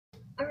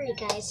Alright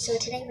guys, so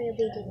today we're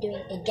going to be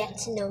doing a get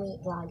to know me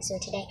vlog. So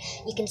today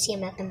you can see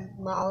I'm at the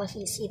mall if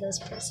you see those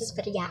purses,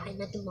 but yeah,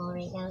 I'm at the mall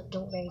right now.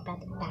 Don't worry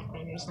about the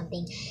background or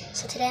something.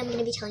 So today I'm going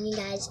to be telling you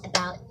guys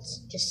about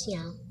just,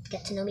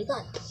 get to know me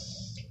vlog.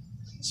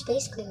 So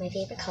basically my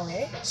favorite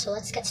color. So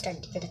let's get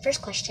started. For the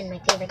first question, my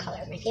favorite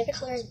color. My favorite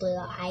color is blue.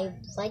 I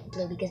like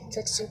blue because it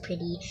looks so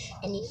pretty.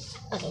 And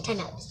okay, time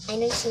out. I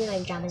know you see me in my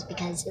pajamas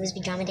because it was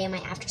pajama day on my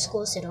after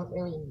school, so don't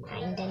really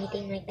mind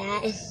anything like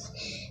that.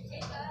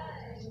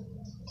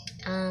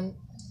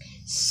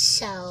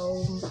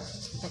 So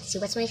let's see,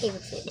 what's my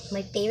favorite food?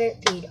 My favorite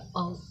food,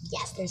 oh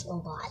yes, there's a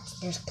lot.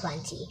 There's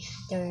plenty.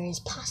 There's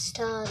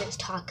pasta, there's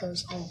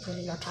tacos. I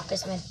really love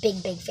tacos. I'm a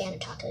big fan of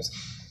tacos.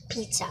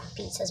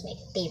 Pizza's my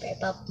favorite,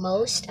 but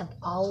most of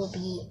all will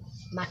be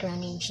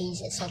macaroni and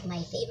cheese. It's like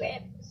my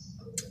favorite.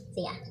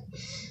 So yeah.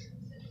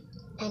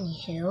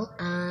 Anywho,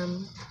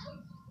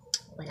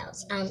 what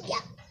else?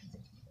 Yeah.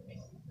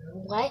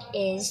 What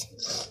is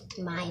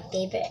my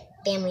favorite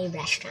family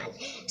restaurant?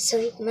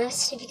 So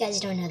most of you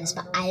guys don't know this,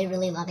 but I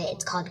really love it.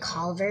 It's called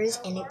Culver's,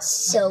 and it's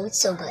so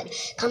good.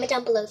 Comment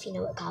down below if you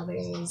know what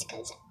Culver's is,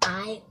 because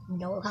I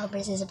know what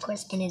Culver's is, of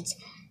course, and it's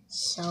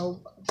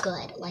so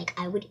good. Like,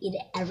 I would eat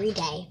it every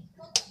day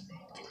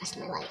for the rest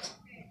of my life.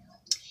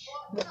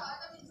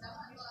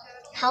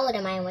 How old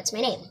am I and what's my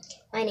name?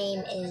 My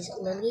name is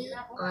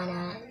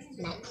Liliana.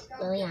 My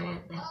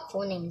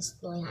full name is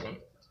Liliana.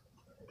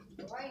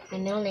 My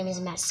middle name is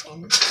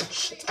Mesfin,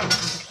 which it's kind of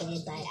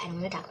complicated, but I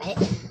don't want to talk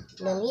about it.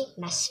 Lily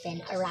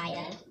Mesfin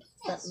Araya.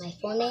 But my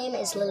full name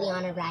is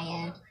Liliana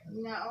Araya.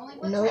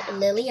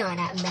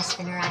 Liliana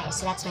Mesfin Araya.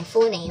 So that's my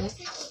full name.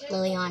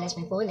 Liliana is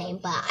my full name,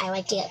 but I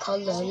like to get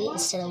called Lily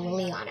instead of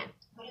Liliana.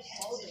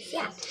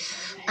 Yeah.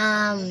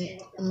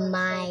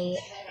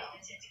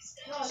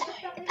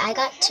 If I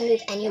got to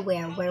move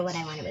anywhere, where would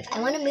I want to move? I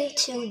want to move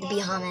to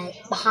the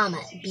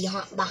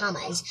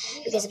Bahamas,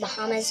 because the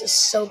Bahamas is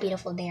so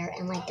beautiful there,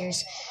 and like and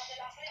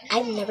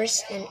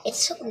it's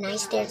so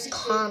nice there. It's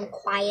calm,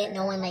 quiet.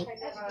 No one like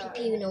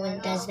pew, no one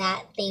does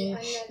that thing.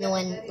 No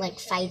one like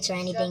fights or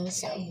anything.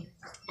 So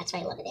that's why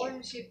I love it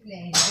there.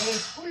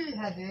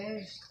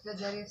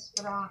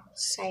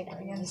 Sorry about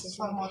the noises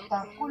in the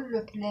background.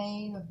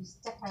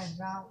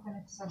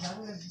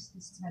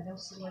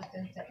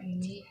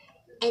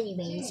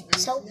 Anyways,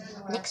 so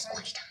next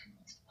question.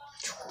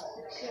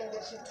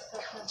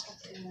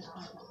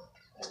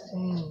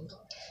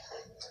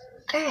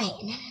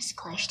 Alright, next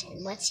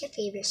question. What's your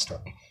favorite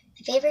store?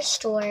 My favorite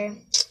store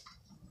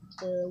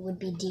would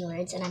be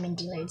Dillard's, and I'm in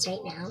Dillard's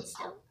right now.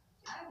 So,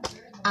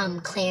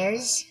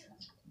 Claire's,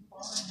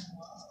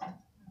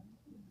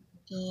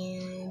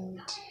 and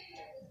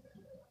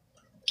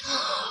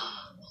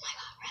oh my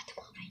god, we're at the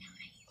mall right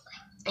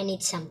now. I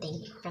need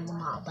something from the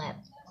mall, but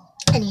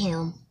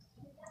anywho.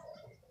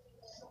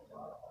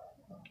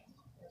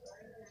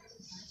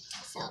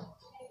 So,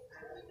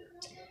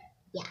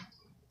 yeah.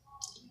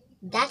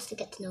 That's the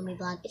get to know me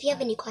vlog. If you have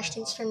any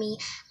questions for me,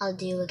 I'll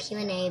do a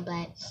Q&A,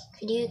 but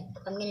if you do,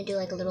 I'm going to do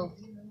like a little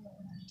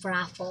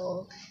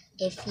raffle.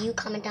 If you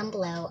comment down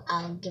below,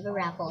 I'll give a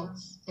raffle,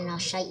 and I'll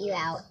shout you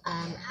out.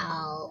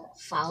 I'll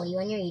follow you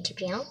on your YouTube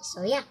channel.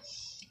 So yeah,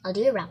 I'll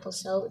do a raffle,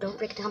 so don't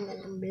forget to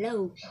comment down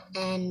below.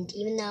 And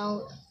even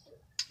though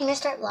I'm going to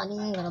start vlogging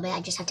a little bit,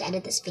 I just have to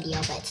edit this video,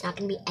 but it's not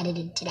going to be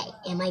edited today.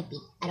 It might be.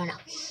 I don't know.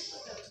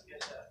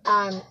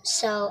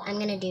 So I'm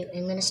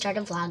gonna start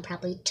a vlog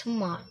probably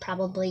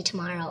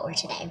tomorrow or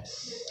today.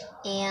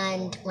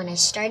 And when I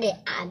start it,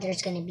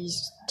 there's gonna be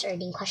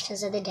starting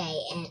questions of the day.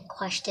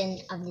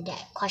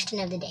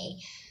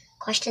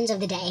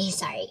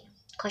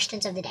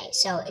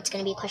 So it's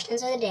gonna be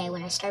questions of the day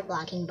when I start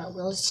vlogging, but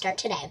we'll start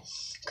today.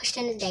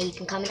 Question of the day, you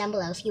can comment down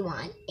below if you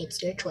want.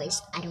 It's your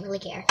choice. I don't really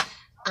care.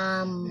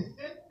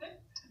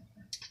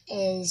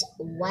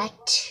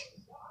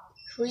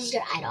 Who's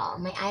your idol?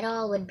 My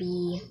idol would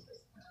be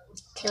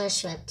Taylor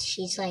Swift.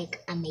 She's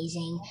like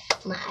amazing.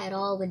 My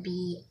idol would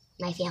be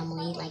my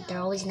family. Like, they're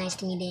always nice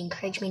to me. They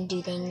encourage me to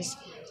do things.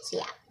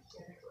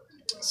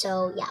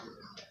 So yeah.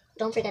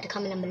 Don't forget to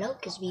comment down below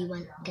because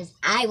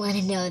I want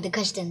to know. The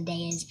question of the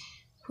day is,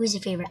 who's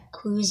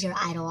your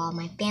idol?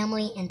 My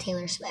family and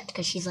Taylor Swift,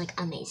 because she's like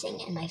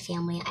amazing, and my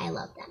family, I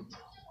love them.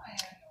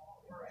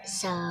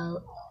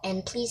 So,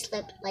 and please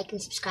like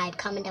and subscribe.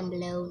 Comment down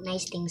below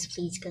nice things,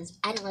 please, because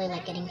I don't really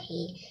like getting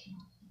hate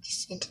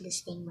just into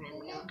this thing where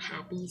I'm not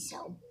happy.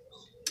 So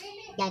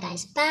yeah,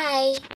 guys, bye.